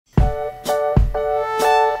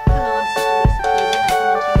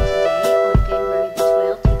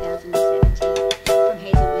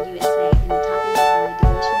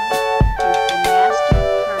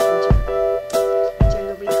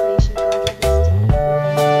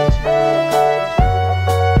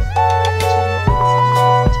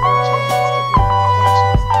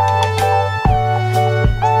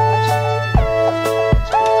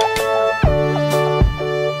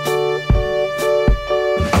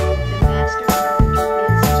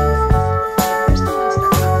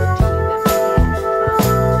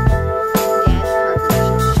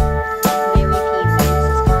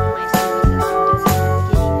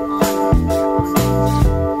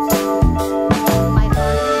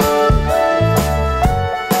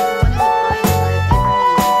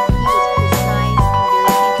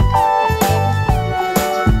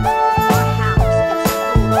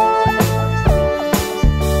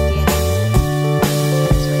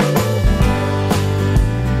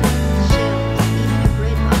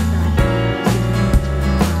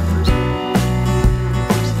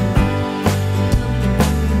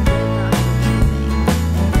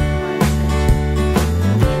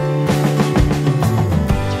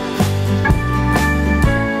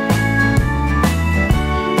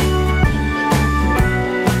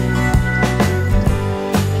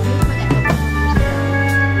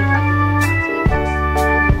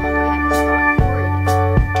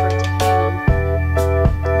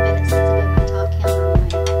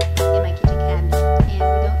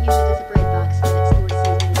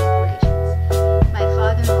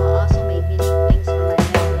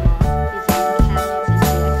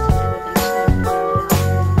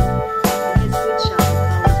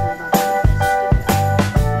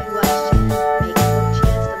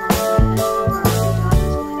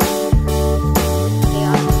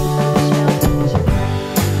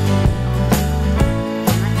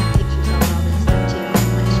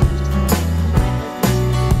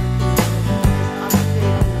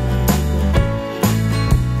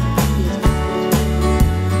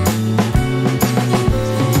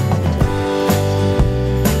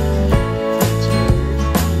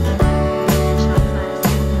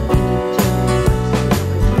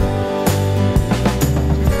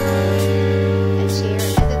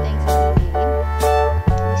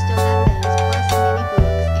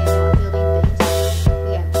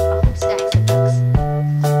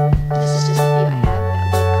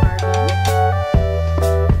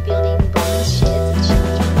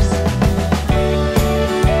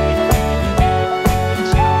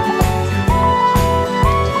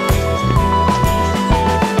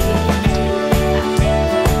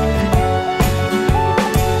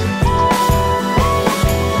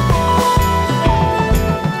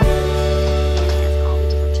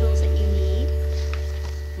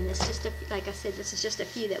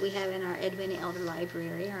that we have in our Edwina Elder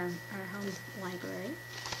Library, our home library.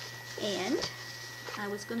 And I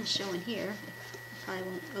was going to show in here, I probably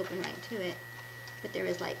won't open right to it, but there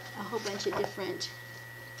is like a whole bunch of different,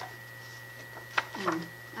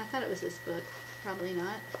 I thought it was this book, probably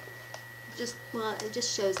not. Well, it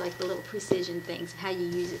just shows like the little precision things, how you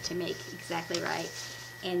use it to make exactly right.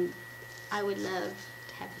 And I would love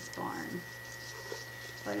to have this barn.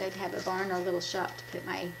 I would love to have a barn or a little shop to put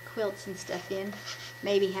my quilts and stuff in.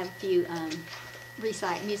 Maybe have a few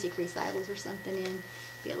music recitals or something in.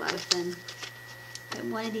 Be a lot of fun. But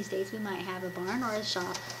one of these days we might have a barn or a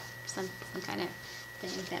shop, some kind of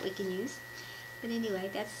thing that we can use. But anyway,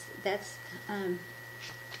 that's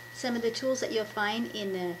some of the tools that you'll find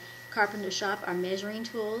in the carpenter shop are measuring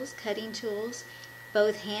tools, cutting tools,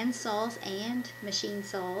 both hand saws and machine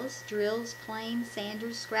saws, drills, planes,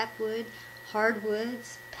 sanders, scrap wood,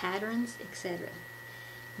 hardwoods, patterns, etc.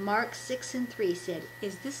 Mark 6:3 said,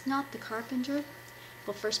 "Is this not the carpenter?"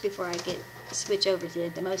 Well, first, before I switch over to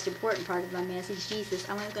the most important part of my message, Jesus,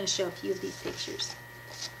 I'm going to show a few of these pictures.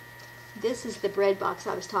 This is the bread box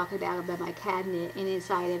I was talking about above my cabinet, and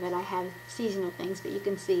inside of it I have seasonal things, but you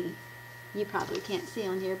can see, you probably can't see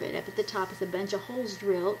on here, but up at the top is a bunch of holes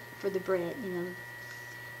drilled for the bread.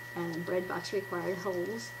 Bread box required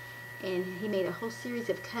holes, and he made a whole series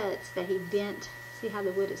of cuts that he bent. See how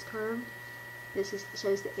the wood is curved?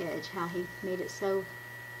 Shows the edge, how he made it so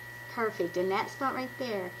perfect. And that spot right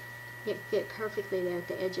there, it fit perfectly there at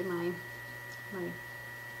the edge of my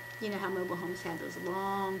you know how mobile homes have those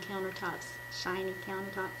long countertops, shiny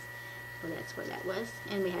countertops? Well, that's where that was.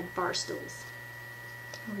 And we had bar stools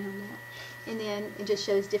around that. And then it just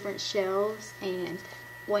shows different shelves, and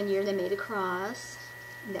one year they made a cross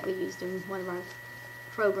that we used in one of our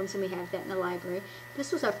programs, and we have that in the library.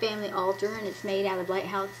 This was our family altar, and it's made out of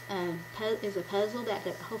lighthouse, is a puzzle that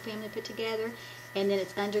the whole family put together, and then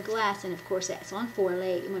it's under glass, and of course that's on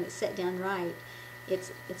 4-lay, and when it's set down right,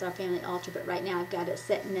 it's our family altar. But right now I've got it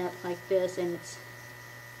setting up like this, and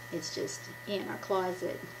it's just in our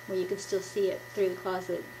closet where you can still see it through the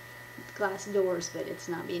closet glass doors, but it's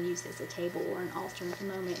not being used as a table or an altar at the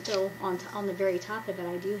moment. Though on the very top of it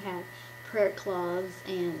I do have prayer cloths,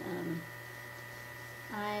 and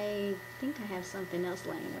I think I have something else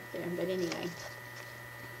laying up there, but anyway.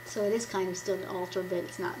 So it is kind of still an altar, but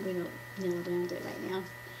it's not, we don't kneel around it right now.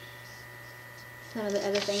 Some of the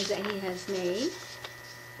other things that he has made,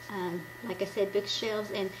 like I said,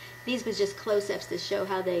 bookshelves, and these was just close-ups to show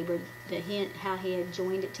how they were, how he had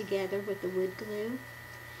joined it together with the wood glue.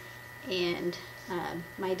 And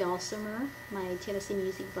my dulcimer, my Tennessee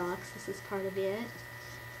music box, this is part of it.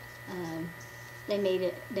 They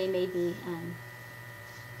made me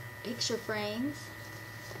picture frames.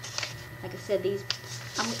 Like I said, these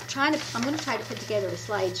I'm going to try to put together a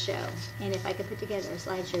slideshow, and if I can put together a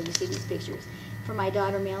slideshow, you see these pictures. For my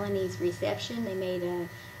daughter Melanie's reception, they made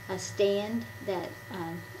a stand that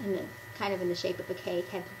kind of in the shape of a cake,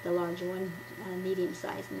 had the larger one, medium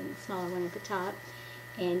size, and then the smaller one at the top.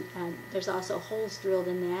 And there's also holes drilled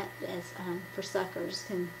in that as for suckers.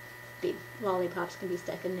 Lollipops can be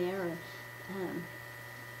stuck in there,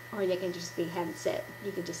 or they can just be set.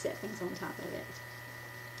 You can just set things on top of it.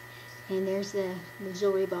 And there's the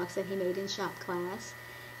jewelry box that he made in shop class.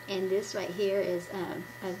 And this right here is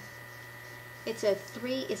it's a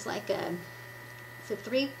three-folded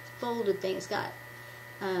thing. It's got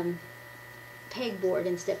pegboard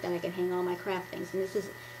and stuff that I can hang all my craft things. And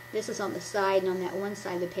this is on the side, and on that one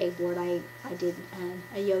side of the pegboard I did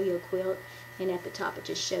a yo-yo quilt, and at the top it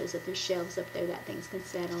just shows that there's shelves up there that things can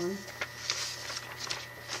set on.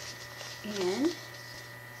 And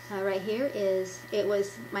right here it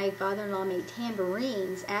was my father-in-law made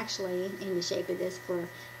tambourines, actually in the shape of this, for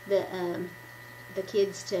the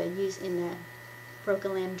kids to use in the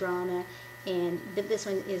Broken Lamb drama. And this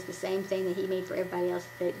one is the same thing that he made for everybody else.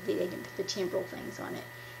 They didn't put the timbrel things on it.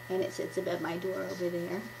 And it sits above my door over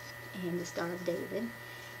there, and the Star of David.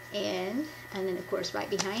 And then of course right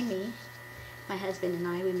behind me, my husband and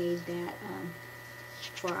I, we made that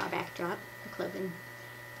for our backdrop, the Cloven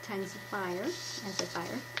Tongues of Fire, as a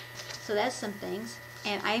fire. So that's some things.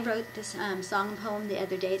 And I wrote this song and poem the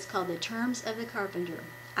other day. It's called The Terms of the Carpenter.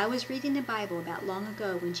 I was reading the Bible about long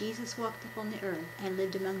ago when Jesus walked upon the earth and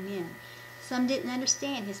lived among men. Some didn't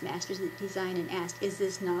understand his master's design and asked, "Is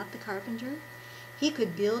this not the carpenter? He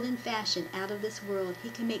could build and fashion out of this world. He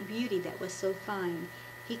could make beauty that was so fine.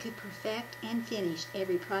 He could perfect and finish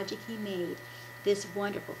every project he made. This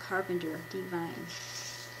wonderful carpenter divine."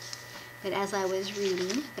 But as I was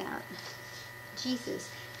reading about Jesus,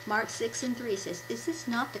 Mark 6:3 says, "Is this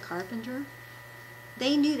not the carpenter?"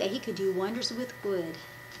 They knew that he could do wonders with wood.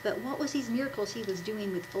 But what was these miracles he was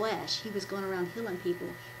doing with flesh? He was going around healing people,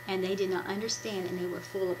 and they did not understand, and they were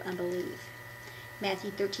full of unbelief.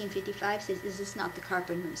 Matthew 13:55 says, "Is this not the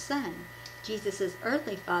carpenter's son?" Jesus'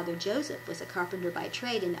 earthly father, Joseph, was a carpenter by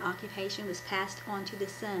trade, and the occupation was passed on to the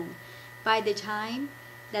son. By the time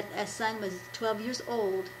that a son was 12 years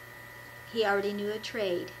old, he already knew a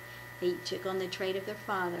trade. They took on the trade of their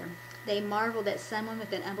father. They marveled that someone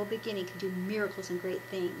with an humble beginning could do miracles and great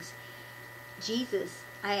things. Jesus,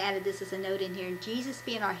 I added this as a note in here, Jesus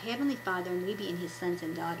being our Heavenly Father and we being His sons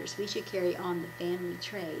and daughters, we should carry on the family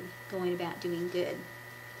trade, going about doing good,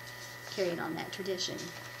 carrying on that tradition.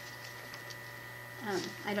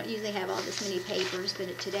 I don't usually have all this many papers,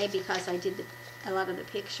 but today, because I did a lot of the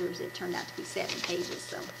pictures, it turned out to be 7 pages.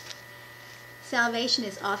 So, salvation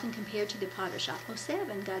is often compared to the potter shop.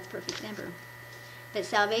 7, God's perfect number. But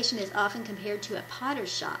salvation is often compared to a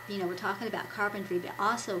potter's shop. You know, we're talking about carpentry, but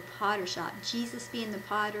also potter shop. Jesus being the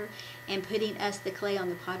potter and putting us, the clay, on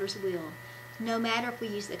the potter's wheel. No matter if we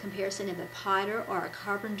use the comparison of a potter or a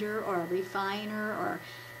carpenter or a refiner or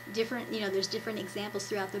different, there's different examples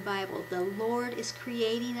throughout the Bible. The Lord is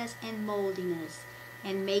creating us and molding us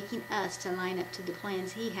and making us to line up to the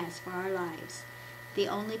plans He has for our lives. The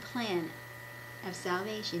only plan of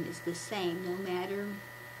salvation is the same, no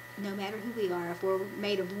matter who we are. If we're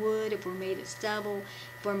made of wood, if we're made of stubble,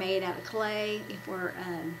 if we're made out of clay, if we're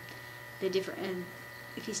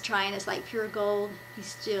if He's trying us like pure gold,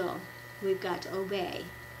 we've got to obey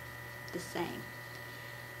the same.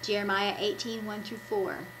 Jeremiah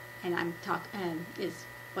 18:1-4, and is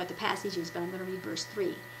what the passage is, but I'm going to read verse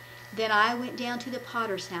 3. Then I went down to the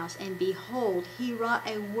potter's house, and behold, he wrought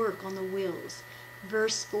a work on the wheels.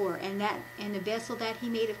 Verse 4, and the vessel that he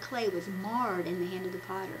made of clay was marred in the hand of the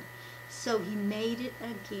potter. So he made it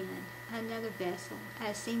again, another vessel,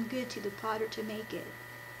 as seemed good to the potter to make it.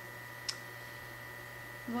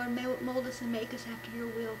 Lord, mold us and make us after your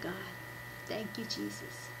will, God. Thank you,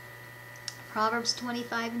 Jesus. Proverbs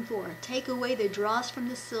 25:4, take away the dross from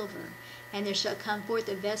the silver, and there shall come forth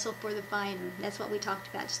a vessel for the finer. That's what we talked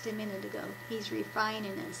about just a minute ago. He's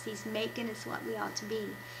refining us. He's making us what we ought to be.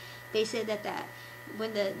 They said that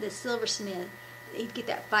when the silversmith, he'd get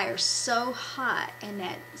that fire so hot, and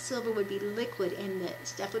that silver would be liquid, and the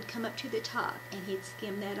stuff would come up to the top, and he'd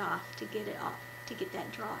skim that off to get it off, to get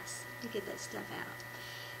that dross, to get that stuff out.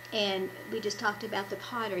 And we just talked about the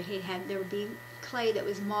potter. There would be clay that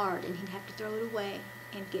was marred, and he'd have to throw it away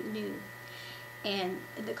and get new. And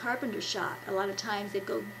in the carpenter shop, a lot of times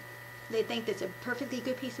they think that's a perfectly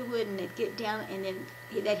good piece of wood, and they'd get down, and then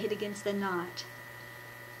that hit against the knot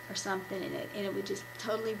or something, and it would just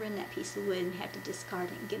totally ruin that piece of wood, and have to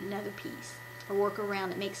discard it and get another piece, or work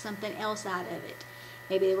around it, make something else out of it.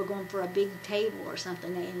 Maybe they were going for a big table or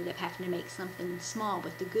something. They ended up having to make something small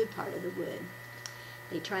with the good part of the wood.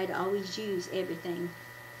 They try to always use everything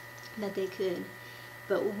that they could.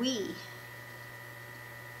 But we,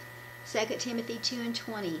 2 Timothy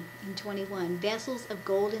 2:20 and 21, vessels of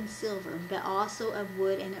gold and silver, but also of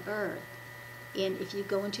wood and of earth. And if you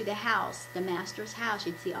go into the house, the master's house,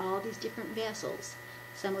 you'd see all these different vessels.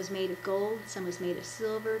 Some was made of gold, some was made of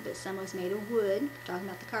silver, but some was made of wood. We're talking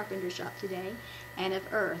about the carpenter shop today. And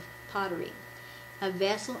of earth, pottery. A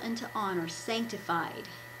vessel unto honor, sanctified,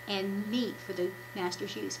 and meet for the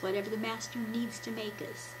master's use, whatever the master needs to make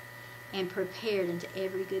us, and prepared unto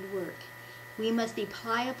every good work. We must be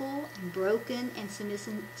pliable and broken and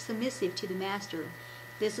submissive to the master.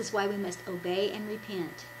 This is why we must obey and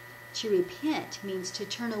repent. To repent means to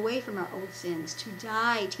turn away from our old sins, to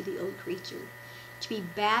die to the old creature, to be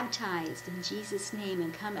baptized in Jesus' name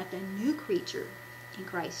and come up a new creature in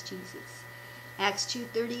Christ Jesus. Acts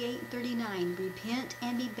 2:38 and 39, repent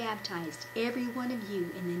and be baptized, every one of you,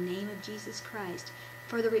 in the name of Jesus Christ,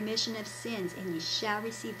 for the remission of sins, and ye shall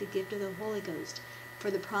receive the gift of the Holy Ghost. For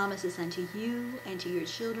the promises unto you and to your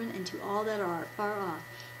children and to all that are far off,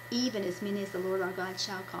 even as many as the Lord our God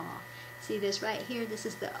shall call. See this right here? This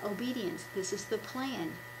is the obedience. This is the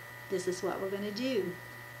plan. This is what we're going to do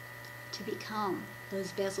to become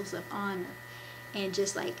those vessels of honor. And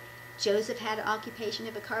just like Joseph had an occupation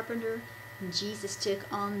of a carpenter, Jesus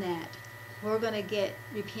took on that. We're going to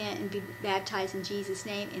repent and be baptized in Jesus'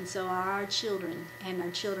 name, and so are our children and our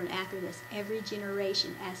children after this. Every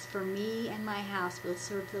generation, as for me and my house, will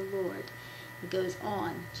serve the Lord. It goes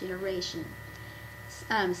on, generation.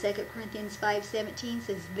 2 Corinthians 5:17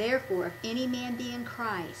 says, therefore, if any man be in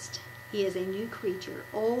Christ, he is a new creature.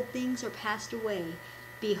 Old things are passed away.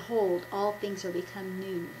 Behold, all things are become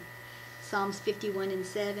new. Psalms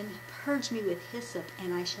 51:7, purge me with hyssop,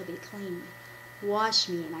 and I shall be clean. Wash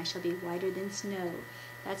me, and I shall be whiter than snow.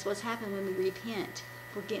 That's what's happened when we repent.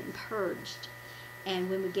 We're getting purged. And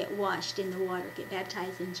when we get washed in the water, get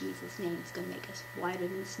baptized in Jesus' name, it's going to make us whiter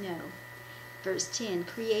than snow. Verse 10,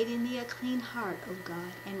 create in me a clean heart, O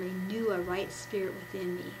God, and renew a right spirit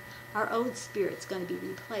within me. Our old spirit's going to be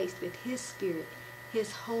replaced with His Spirit,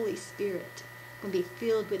 His Holy Spirit. Going to be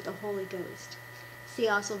filled with the Holy Ghost. See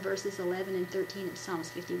also verses 11 and 13 of Psalms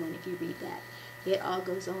 51 if you read that. It all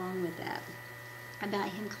goes along with that. About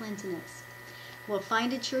Him cleansing us. Well,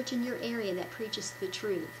 find a church in your area that preaches the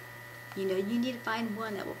truth. You know, you need to find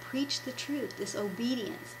one that will preach the truth, this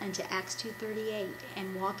obedience unto Acts 2:38,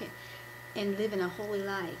 and walk it and live in a holy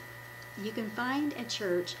life. You can find a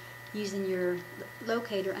church using your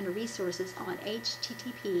locator under resources on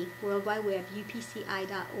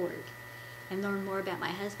http://worldwideweb.upci.org, and learn more about my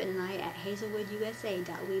husband and I at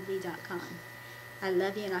hazelwoodusa.weebly.com. I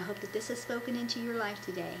love you, and I hope that this has spoken into your life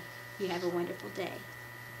today. You have a wonderful day.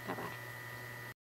 Bye-bye.